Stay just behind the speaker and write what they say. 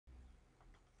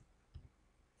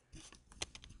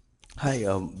Hi,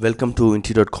 welcome to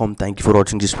Inti.com. Thank you for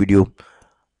watching this video.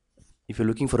 If you're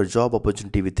looking for a job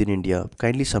opportunity within India,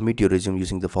 kindly submit your resume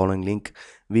using the following link.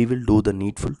 We will do the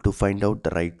needful to find out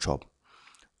the right job.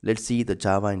 Let's see the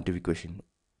Java interview question.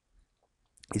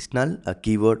 Is null a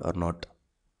keyword or not?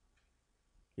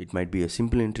 It might be a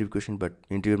simple interview question, but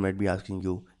interviewer might be asking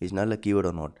you, is null a keyword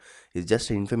or not? It's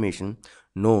just an information.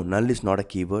 No, null is not a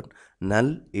keyword.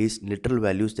 Null is literal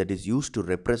values that is used to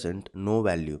represent no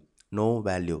value. No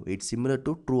value. It's similar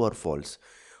to true or false.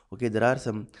 Okay, there are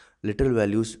some literal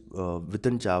values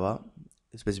within Java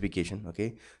specification.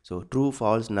 Okay, so true,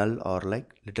 false, null are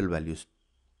like literal values.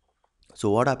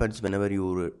 So what happens whenever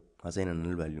you assign a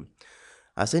null value?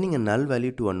 Assigning a null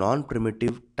value to a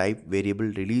non-primitive type variable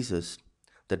releases,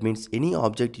 that means any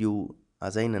object you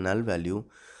assign a null value,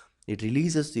 it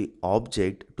releases the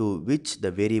object to which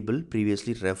the variable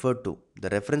previously referred to. The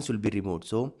reference will be removed.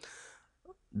 So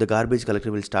the garbage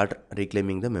collector will start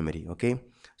reclaiming the memory. Okay,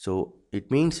 so it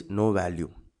means no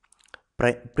value.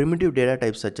 Primitive data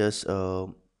types such as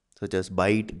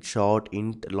byte, short,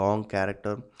 int, long,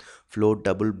 character, float,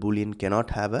 double, boolean cannot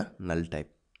have a null type.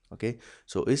 Okay,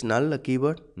 so is null a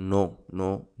keyword? No,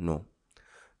 no, no.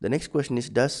 The next question is,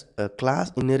 does a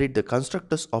class inherit the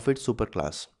constructors of its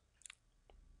superclass?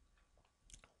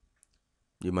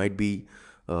 You might be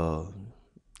uh,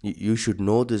 you should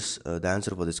know this the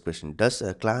answer for this question. Does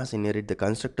a class inherit the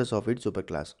constructors of its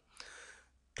superclass?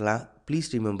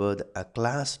 Please remember that a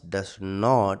class does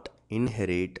not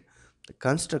inherit the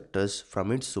constructors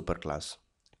from its superclass.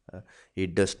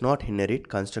 It does not inherit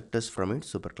constructors from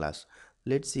its superclass.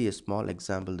 Let's see a small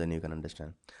example, then you can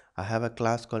understand. I have a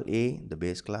class called A, the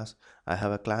base class. I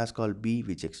have a class called B,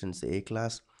 which extends the A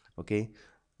class. Okay,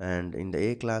 and in the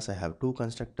A class, I have two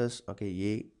constructors.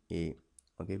 Okay, A,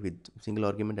 okay, with single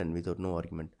argument and without no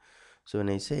argument. So when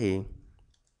I say,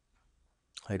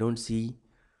 I don't see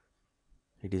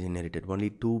it is inherited, only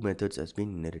two methods has been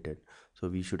inherited, so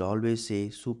we should always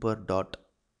say super dot,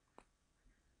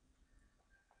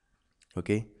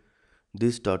 okay,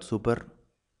 this dot super,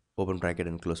 open bracket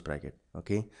and close bracket.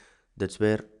 Okay, that's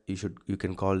where you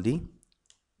can call the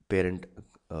parent,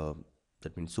 uh,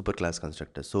 that means superclass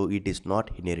constructor, so it is not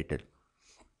inherited.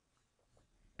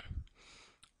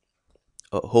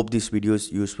 Hope this video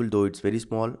is useful, though it's very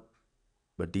small,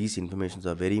 but these informations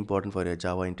are very important for your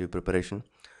Java interview preparation.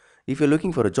 If you're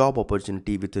looking for a job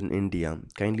opportunity within India,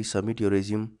 kindly submit your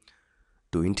resume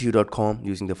to interview.com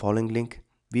using the following link.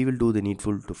 We will do the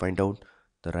needful to find out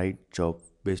the right job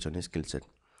based on your skill set.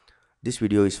 This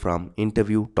video is from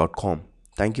interview.com.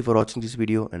 Thank you for watching this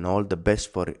video and all the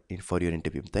best for your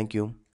interview. Thank you.